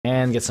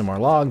And get some more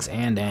logs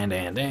and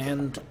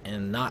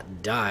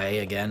not die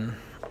again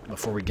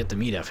before we get the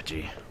meat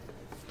effigy.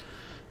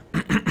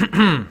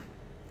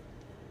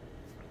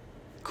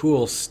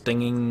 Cool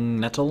stinging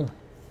nettle.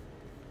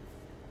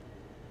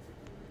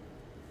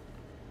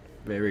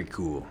 Very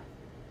cool.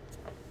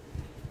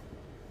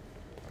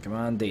 Come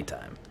on,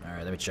 daytime.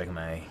 Alright, let me check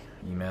my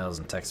emails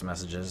and text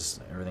messages.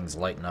 Everything's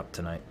lighting up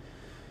tonight.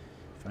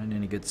 Find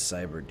any good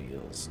cyber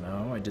deals?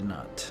 No, I did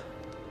not.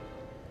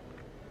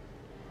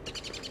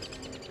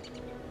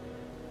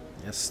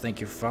 Yes, thank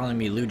you for following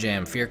me.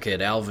 Lujam,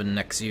 Fearkid, Alvin,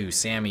 XU,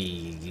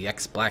 Sammy,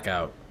 X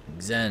Blackout,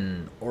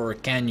 Zen,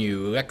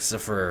 Oricanu,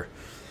 Exifer,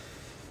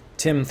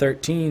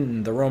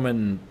 Tim13, the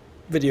Roman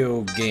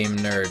video game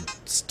nerd,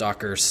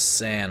 Stalker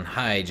San.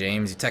 Hi,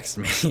 James, you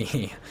texted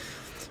me.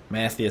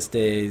 Matthias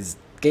Days,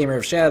 Gamer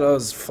of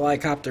Shadows,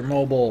 Flycopter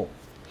Mobile,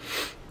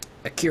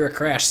 Akira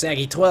Crash,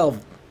 Saggy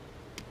 12,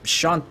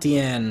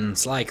 Shantian,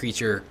 Sly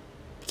Creature,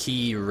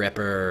 Key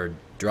Rapper,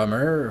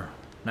 Drummer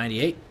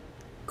 98,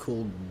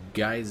 Cool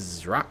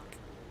Guys Rock,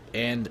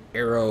 and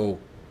Arrow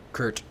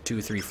Kurt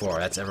 234.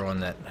 That's everyone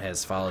that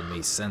has followed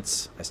me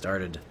since I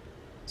started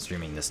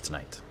streaming this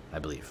tonight, I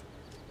believe.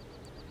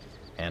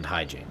 And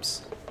hi,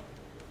 James.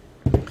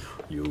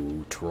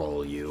 You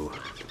troll, you.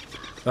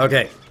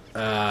 Okay.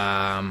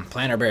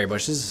 Plant our berry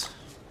bushes.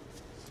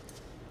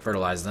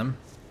 Fertilize them.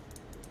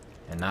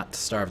 And not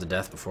starve to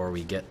death before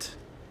we get...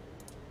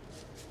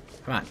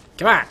 Come on.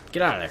 Come on!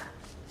 Get out of there!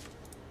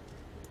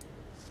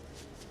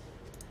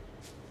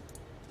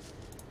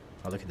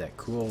 Oh, look at that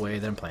cool way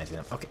that I'm planting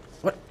them. Okay.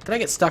 What? Did I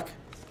get stuck?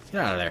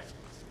 Get out of there.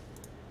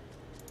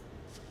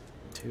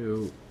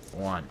 2,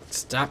 1.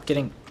 Stop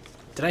getting...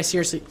 Did I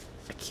seriously...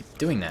 I keep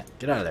doing that.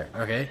 Get out of there.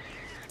 Okay.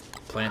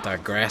 Plant our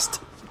grass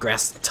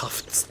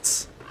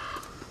tufts.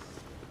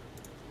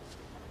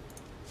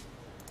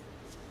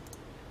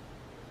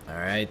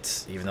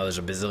 Alright. Even though there's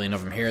a bazillion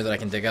of them here that I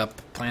can dig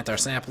up, plant our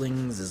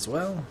saplings as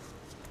well.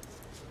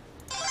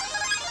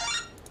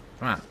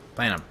 Come on.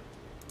 Plant them.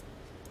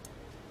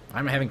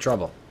 I'm having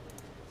trouble.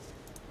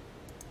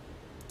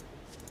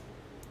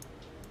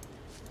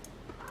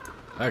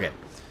 Okay.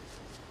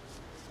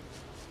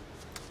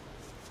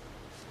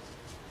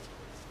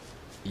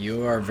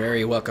 You are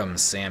very welcome,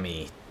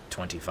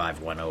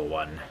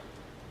 Sammy25101.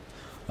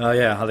 Oh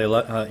yeah, how they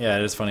yeah,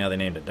 it is funny how they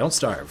named it. Don't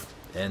starve,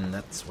 and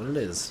that's what it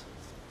is.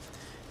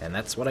 And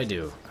that's what I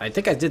do. I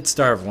think I did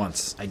starve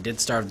once. I did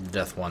starve to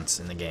death once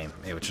in the game,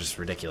 which is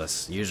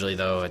ridiculous. Usually,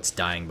 though, it's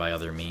dying by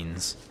other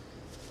means.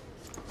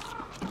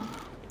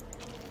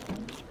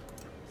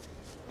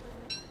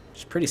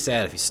 It's pretty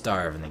sad if you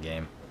starve in the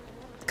game.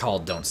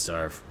 Called Don't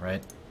Starve,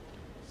 right?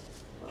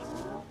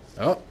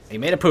 Oh, he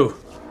made a poo.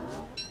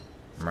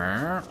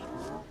 How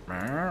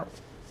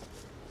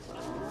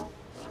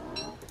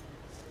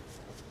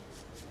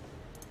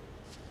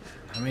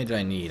many did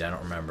I need? I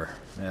don't remember.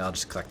 Yeah, I'll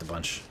just collect a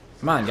bunch.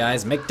 Come on,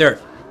 guys, make dirt.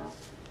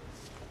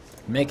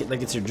 Make it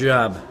like it's your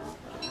job.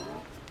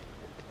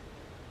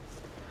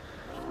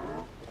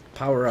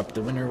 Power up.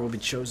 The winner will be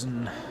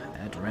chosen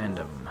at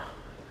random.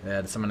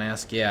 Did someone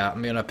ask? Yeah,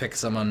 I'm gonna pick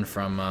someone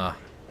from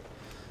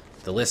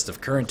the list of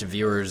current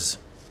viewers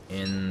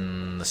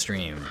in the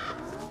stream.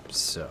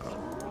 So...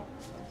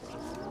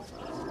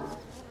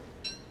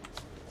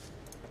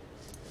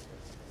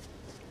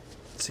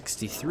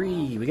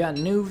 63. We got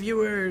new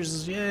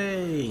viewers.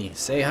 Yay.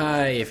 Say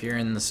hi if you're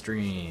in the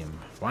stream.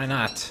 Why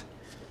not?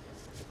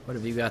 What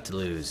have you got to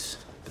lose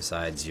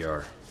besides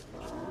your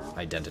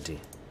identity?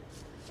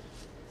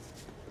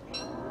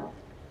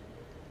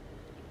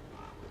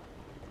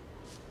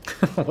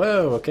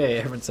 Whoa, okay,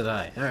 everyone said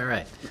hi.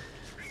 Alright.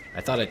 I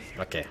thought it...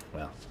 Okay,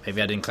 well,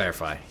 maybe I didn't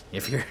clarify.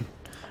 If you're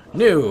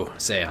new,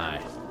 say hi.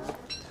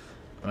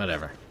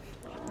 Whatever.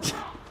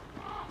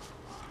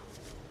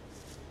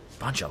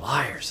 Bunch of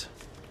liars.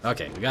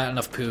 Okay, we got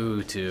enough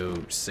poo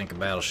to sink a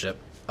battleship.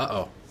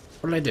 Uh-oh.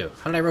 What did I do?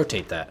 How did I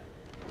rotate that?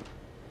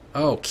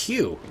 Oh,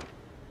 Q.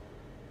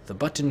 The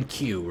button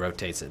Q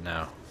rotates it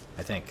now.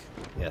 I think.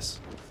 Yes.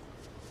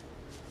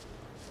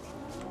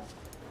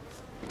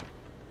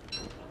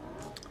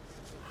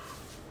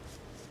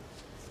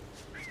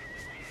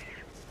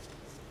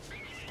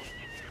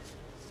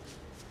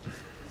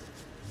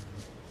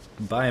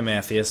 Bye,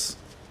 Matthias.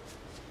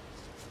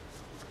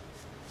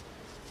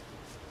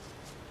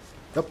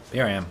 Oh,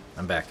 here I am.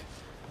 I'm back.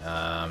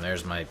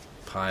 There's my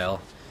pile.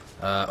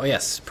 Oh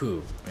yes,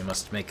 poo. We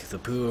must make the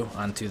poo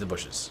onto the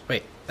bushes.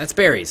 Wait, that's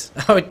berries.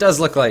 Oh, it does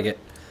look like it.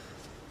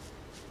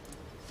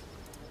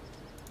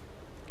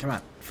 Come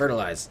on,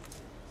 fertilize.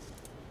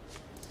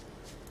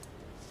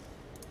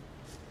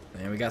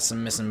 And we got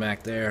some missing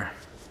back there.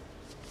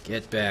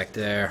 Get back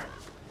there.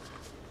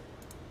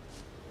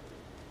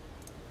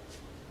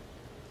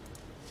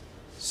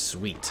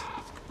 Sweet.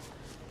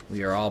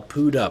 We are all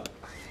pooed up.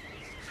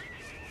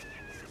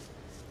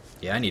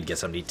 Yeah, I need to get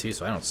something to eat too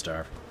so I don't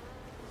starve.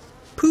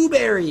 Poo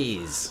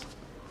berries!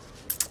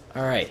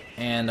 Alright,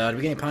 and do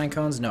we get any pine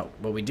cones? No,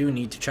 but we do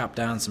need to chop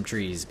down some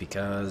trees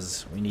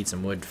because we need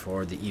some wood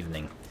for the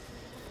evening.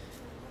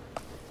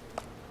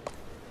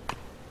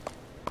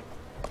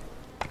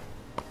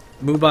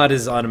 Moobot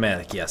is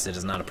automatic. Yes, it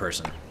is not a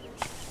person.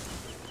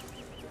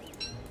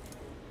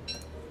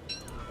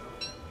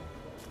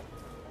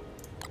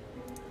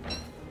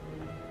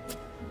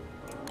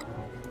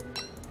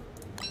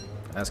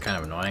 That's kind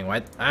of annoying.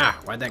 Why'd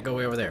that go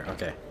way over there?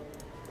 Okay.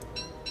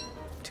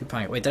 2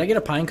 pine. Wait, did I get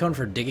a pine cone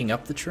for digging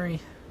up the tree?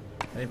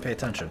 I didn't pay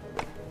attention.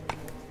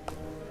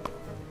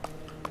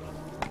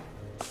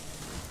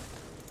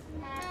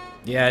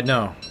 Yeah, I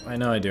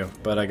know I do.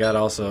 But I gotta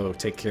also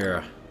take care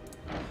of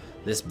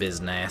this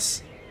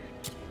business.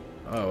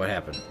 Oh, what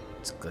happened?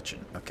 It's glitching.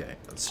 Okay,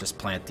 let's just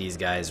plant these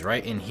guys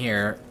right in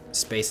here.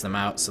 Space them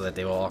out so that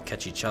they will all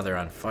catch each other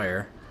on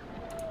fire.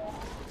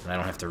 And I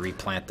don't have to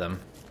replant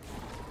them.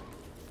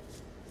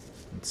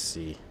 Let's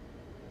see.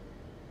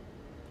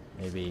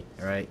 Maybe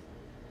right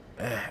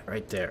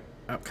there.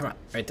 Oh, come on.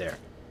 Right there.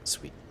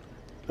 Sweet.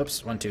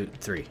 Oops. 1, 2,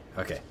 3.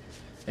 Okay.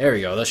 There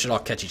we go. Those should all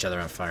catch each other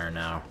on fire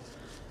now.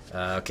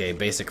 Okay,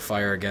 basic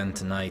fire again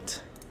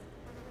tonight.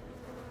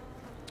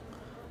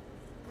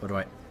 What do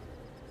I...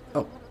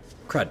 Oh,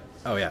 crud.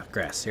 Oh, yeah,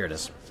 grass. Here it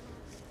is.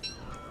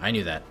 I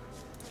knew that.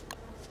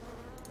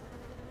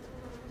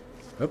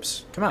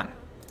 Oops. Come on.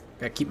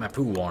 Gotta keep my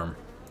poo warm.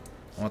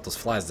 I don't want those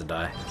flies to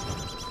die.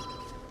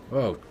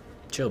 Whoa.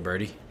 Chill,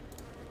 birdie.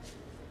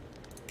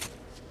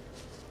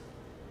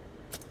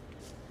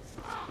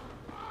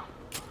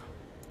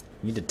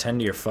 You need to tend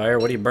to your fire?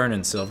 What are you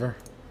burning, Silver?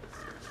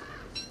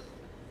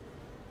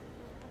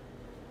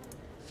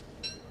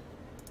 You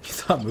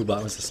thought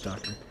Moobot was a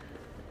stalker.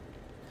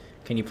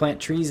 Can you plant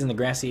trees in the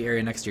grassy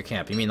area next to your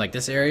camp? You mean like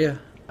this area?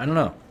 I don't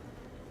know.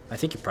 I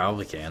think you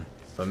probably can.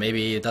 But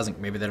maybe it doesn't.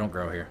 Maybe they don't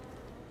grow here.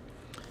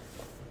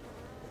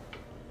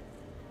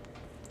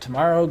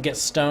 Tomorrow, get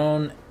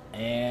stone.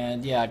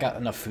 And yeah, I got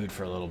enough food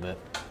for a little bit.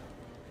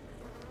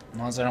 As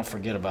long as I don't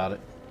forget about it.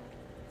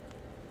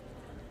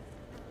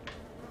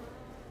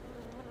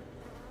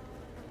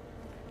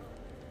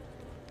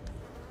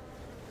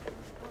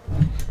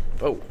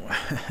 Oh,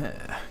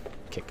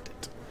 kicked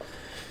it.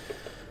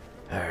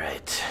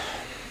 Alright.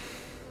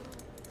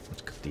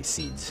 Let's cook these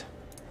seeds.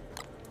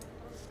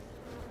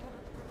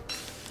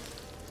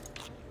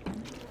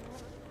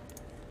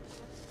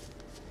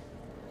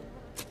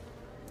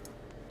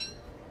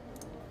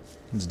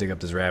 Let's dig up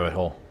this rabbit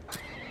hole.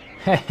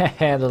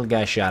 Little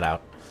guy shot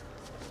out.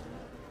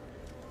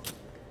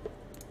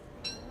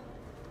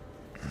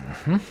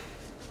 Mm-hmm.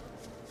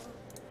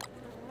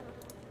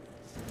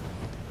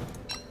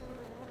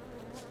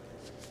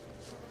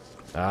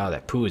 Ah,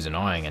 that poo is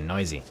annoying and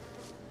noisy.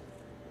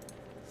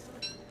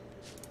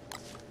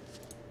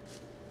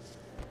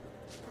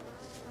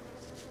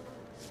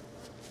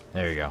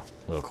 There you go.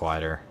 A little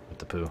quieter with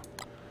the poo.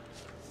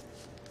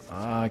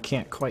 I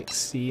can't quite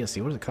see. Let's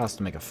see. What does it cost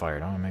to make a fire?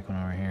 Do I want to make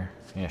one over here?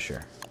 Yeah,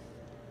 sure.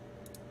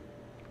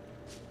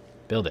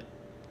 Build it.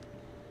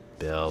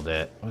 Build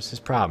it. What's his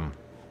problem?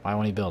 Why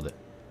won't he build it?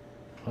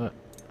 What?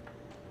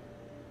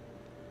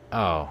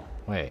 Oh,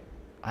 wait.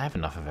 I have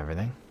enough of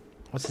everything.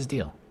 What's his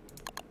deal?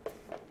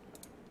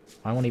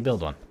 Why won't he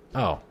build one?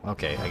 Oh,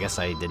 okay. I guess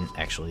I didn't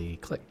actually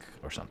click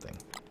or something.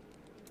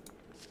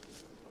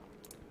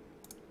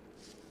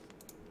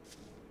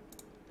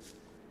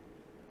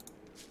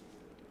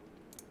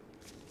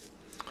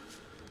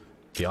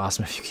 It'd be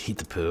awesome if you could eat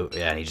the poo.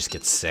 Yeah, and he just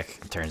gets sick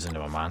and turns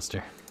into a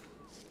monster.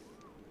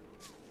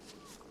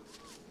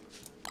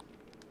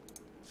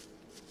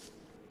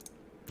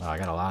 Oh, I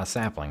got a lot of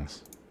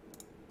saplings.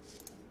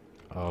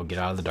 Oh, get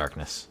out of the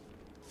darkness.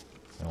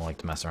 I don't like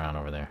to mess around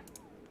over there.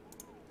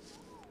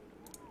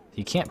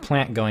 You can't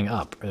plant going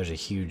up, or there's a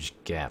huge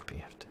gap. You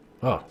have to...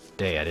 Oh,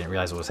 day, I didn't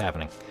realize what was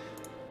happening.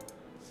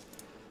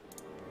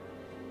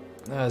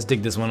 Let's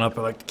dig this one up.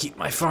 I like to keep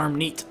my farm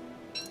neat.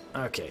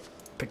 Okay,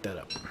 pick that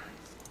up.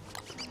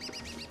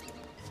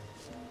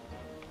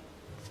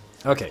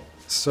 Okay,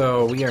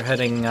 so we are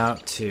heading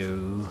out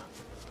to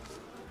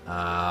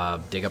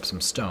dig up some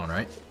stone,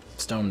 right?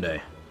 Stone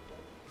day.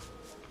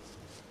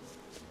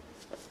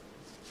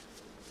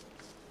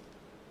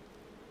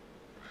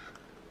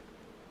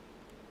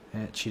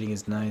 Yeah, cheating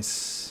is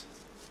nice.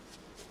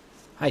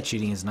 Hi,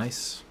 cheating is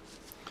nice.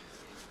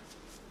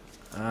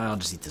 I'll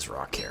just eat this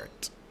raw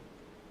carrot.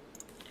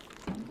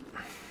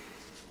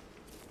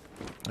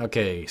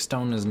 Okay,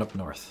 stone is up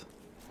north.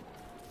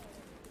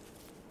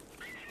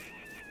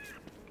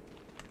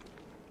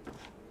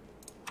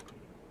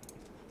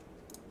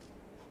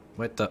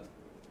 What the?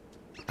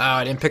 Oh,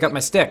 I didn't pick up my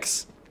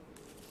sticks.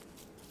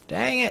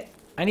 Dang it!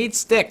 I need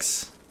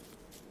sticks.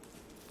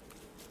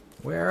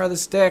 Where are the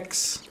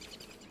sticks?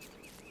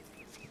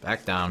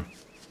 Back down.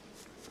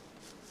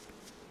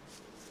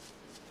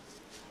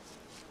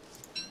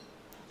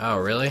 Oh,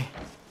 really?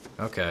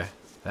 Okay.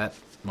 That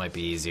might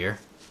be easier.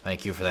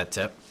 Thank you for that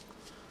tip.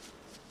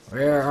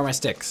 Where are my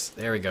sticks?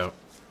 There we go.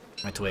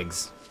 My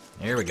twigs.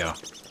 Here we go.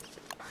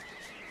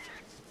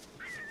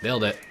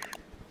 Build it.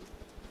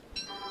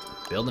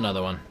 Build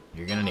another one.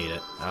 You're gonna need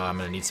it. Oh, I'm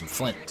gonna need some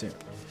flint, too.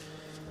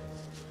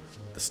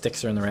 The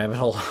sticks are in the rabbit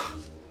hole.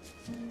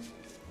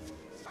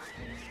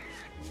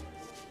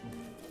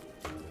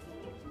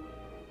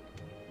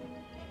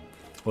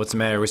 What's the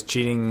matter? Was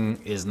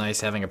cheating is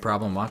nice having a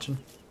problem watching?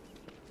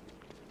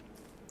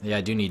 Yeah,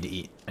 I do need to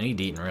eat. I need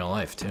to eat in real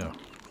life, too.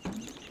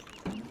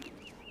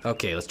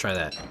 Okay, let's try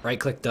that. Right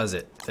click does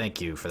it.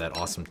 Thank you for that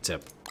awesome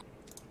tip.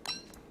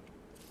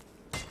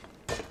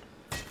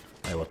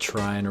 I will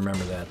try and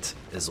remember that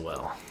as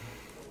well.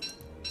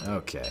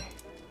 Okay.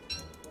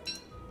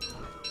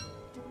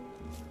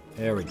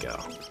 There we go.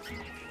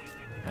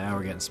 Now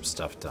we're getting some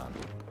stuff done.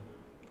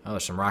 Oh,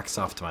 there's some rocks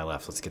off to my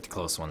left. Let's get the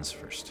close ones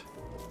first.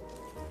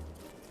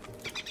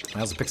 I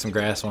also pick some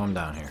grass while I'm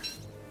down here.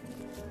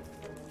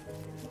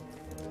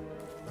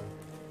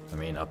 I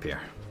mean, up here.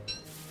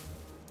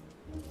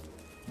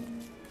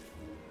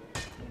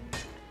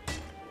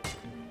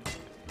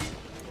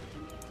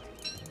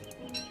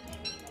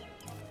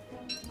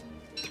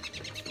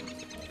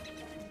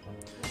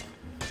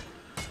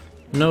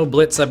 No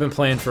Blitz, I've been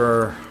playing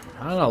for,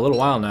 I don't know, a little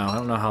while now. I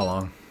don't know how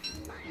long.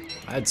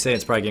 I'd say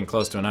it's probably getting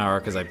close to an hour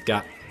because I've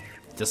got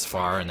this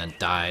far and then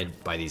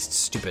died by these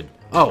stupid...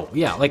 Oh,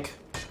 yeah, like,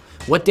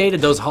 what day did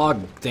those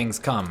hog things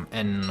come?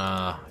 And,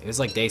 it was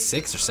like day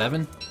 6 or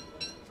 7?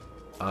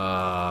 And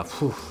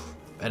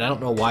I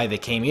don't know why they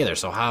came either,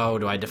 so how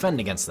do I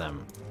defend against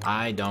them?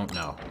 I don't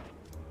know.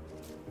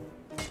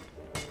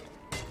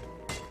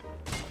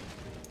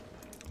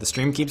 The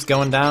stream keeps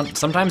going down.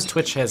 Sometimes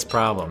Twitch has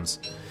problems.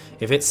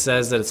 If it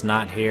says that it's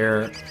not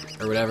here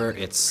or whatever,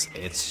 it's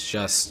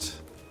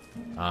just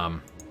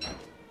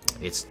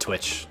it's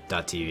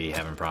twitch.tv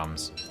having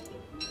problems.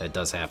 It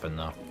does happen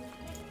though.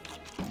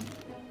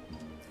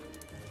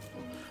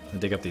 I'll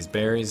dig up these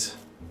berries.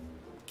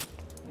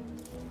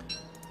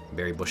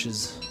 Berry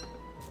bushes.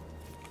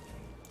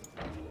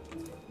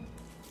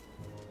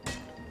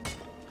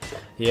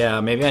 Yeah,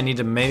 maybe I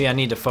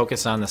need to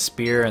focus on the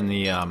spear and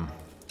the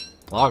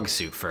log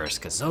suit first,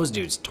 because those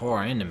dudes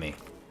tore into me.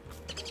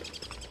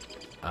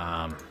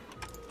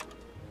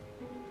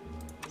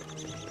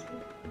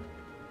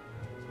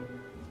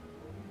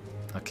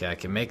 Okay, I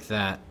can make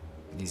that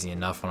easy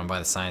enough when I'm by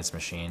the science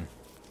machine.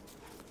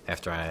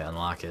 After I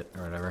unlock it,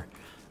 or whatever.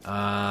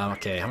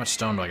 Okay, how much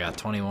stone do I got?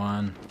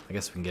 21. I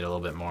guess we can get a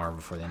little bit more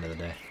before the end of the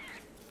day.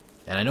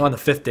 And I know on the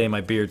 5th day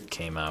my beard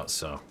came out,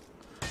 so...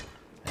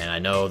 And I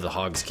know the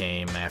hogs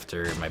came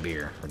after my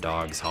beard. Or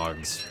dogs,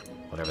 hogs,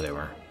 whatever they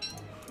were.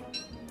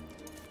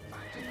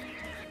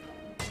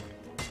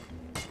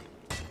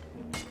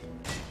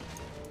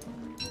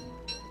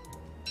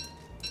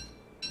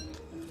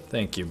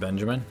 Thank you,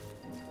 Benjamin.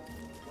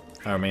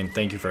 I mean,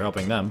 thank you for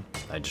helping them.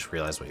 I just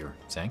realized what you were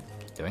saying,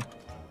 doing.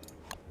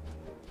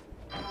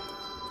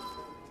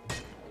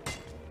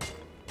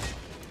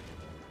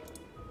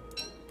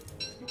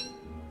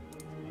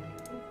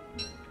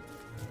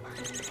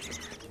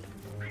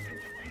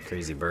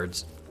 Crazy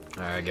birds.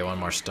 Alright, get one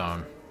more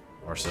stone.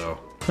 Or so.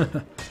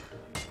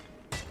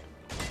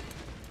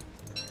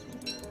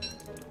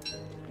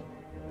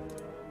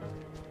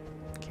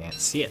 Can't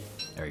see it.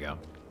 There we go.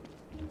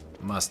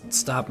 Must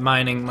stop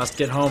mining, must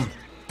get home.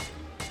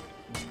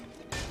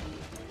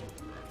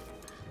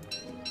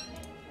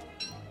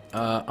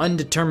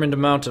 Undetermined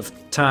amount of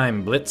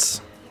time,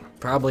 Blitz.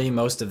 Probably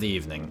most of the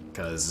evening,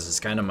 because this is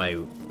kind of my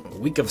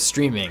week of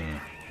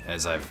streaming,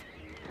 as I've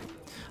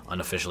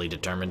unofficially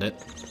determined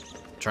it.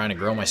 Trying to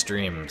grow my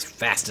stream as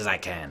fast as I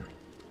can.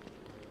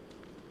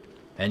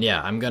 And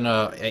yeah, I'm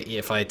gonna,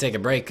 if I take a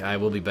break, I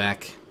will be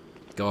back.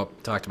 Go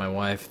up, talk to my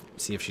wife,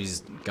 see if she's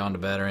gone to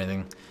bed or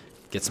anything.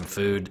 Get some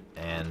food,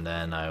 and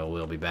then I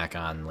will be back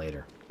on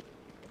later.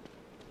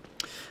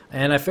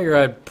 And I figure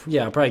I'll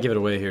probably give it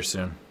away here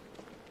soon.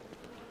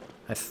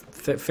 I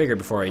figured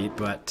before I eat,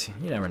 but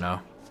you never know.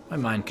 My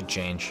mind could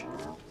change.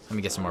 Let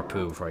me get some more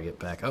poo before I get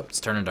back. Oh,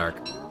 it's turning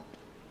dark.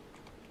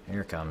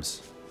 Here it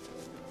comes.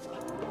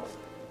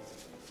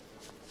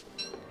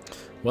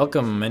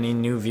 Welcome, many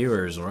new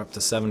viewers. We're up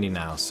to 70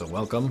 now, so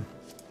welcome.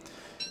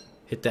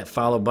 Hit that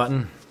follow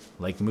button,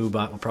 like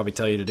Moobot will probably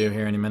tell you to do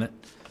here any minute.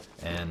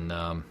 And,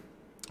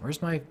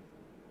 where's my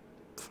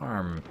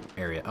farm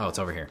area? Oh, it's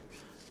over here.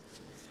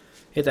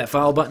 Hit that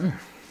follow button.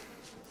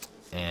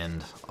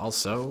 And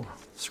also,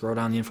 scroll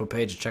down the info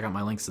page to check out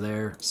my links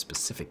there,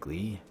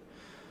 specifically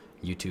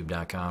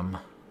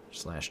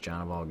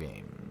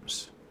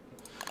youtube.com/JonOfAllGames.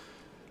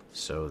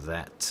 So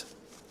that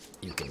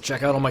you can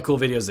check out all my cool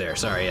videos there.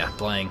 Sorry, yeah,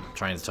 playing,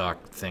 trying to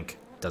talk, think.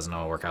 Doesn't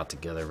all work out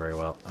together very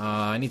well.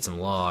 I need some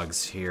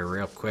logs here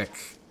real quick.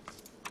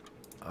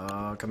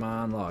 Come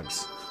on,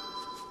 logs.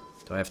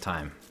 Do I have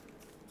time?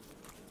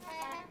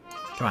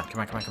 Come on.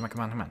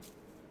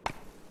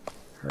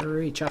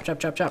 Hurry, chop.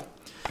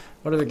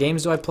 What other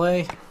games do I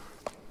play?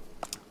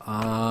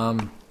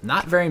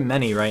 Not very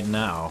many right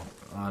now.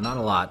 Not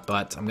a lot,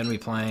 but I'm gonna be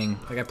playing,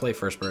 like I play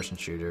first-person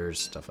shooters,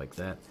 stuff like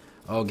that.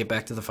 Oh, get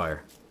back to the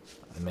fire.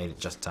 I made it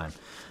just in time.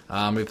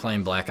 I'm gonna be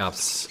playing Black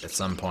Ops at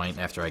some point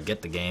after I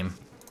get the game.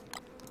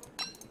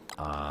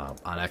 On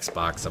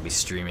Xbox, I'll be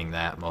streaming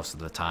that most of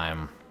the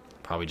time.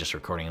 Probably just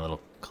recording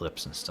little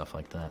clips and stuff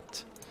like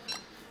that.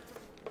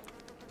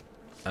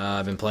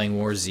 I've been playing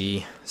War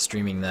Z,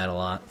 streaming that a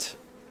lot.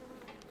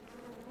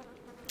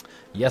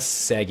 Yes,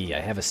 Saggy, I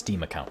have a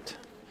Steam account.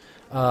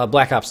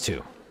 Black Ops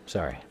 2.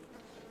 Sorry.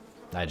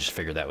 I just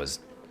figured that was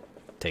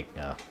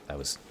that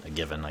was a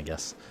given, I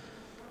guess.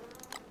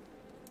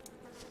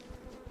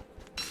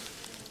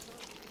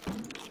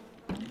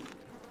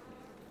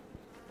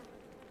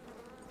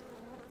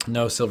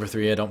 No, Silver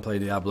 3, I don't play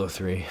Diablo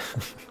 3.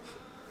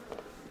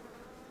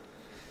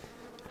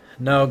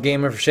 No,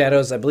 Game of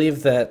Shadows, I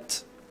believe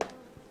that...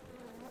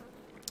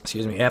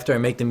 Excuse me, after I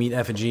make the meat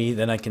effigy,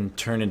 then I can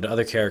turn into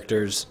other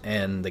characters,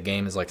 and the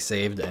game is, like,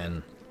 saved,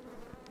 and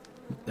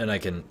then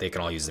they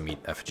can all use the meat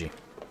effigy.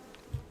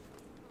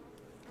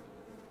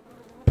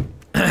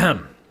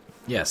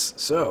 Yes,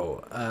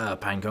 so,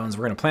 pine cones.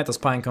 We're going to plant those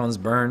pine cones,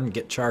 burn,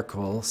 get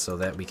charcoal, so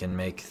that we can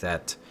make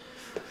that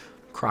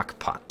crock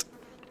pot.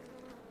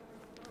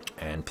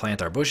 And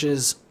plant our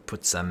bushes,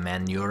 put some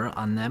manure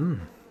on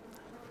them.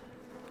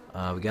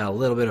 We got a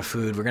little bit of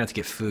food. We're going to have to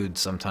get food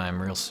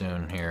sometime real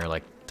soon here,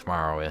 like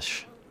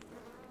tomorrow-ish.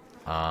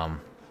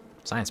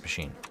 Science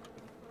machine.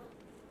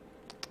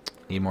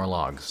 Need more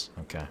logs.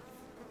 Okay.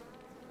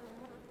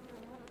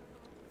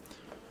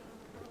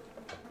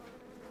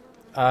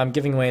 I'm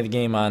giving away the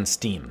game on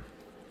Steam.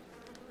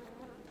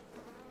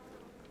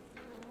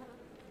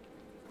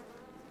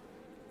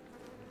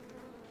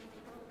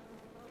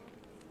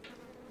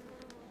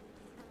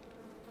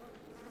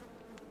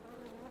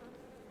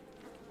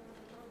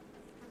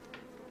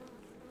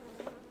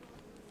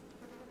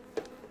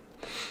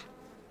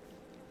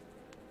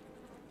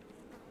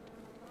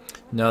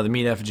 No, the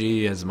meat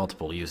effigy has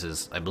multiple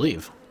uses, I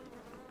believe.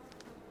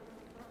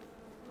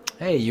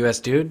 Hey, US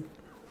dude.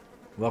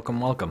 Welcome,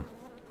 welcome.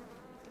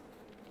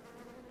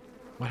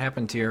 What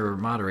happened to your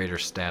moderator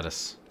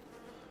status?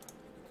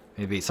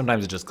 Maybe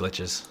sometimes it just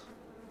glitches.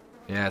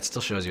 Yeah, it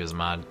still shows you as a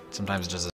mod. Sometimes it just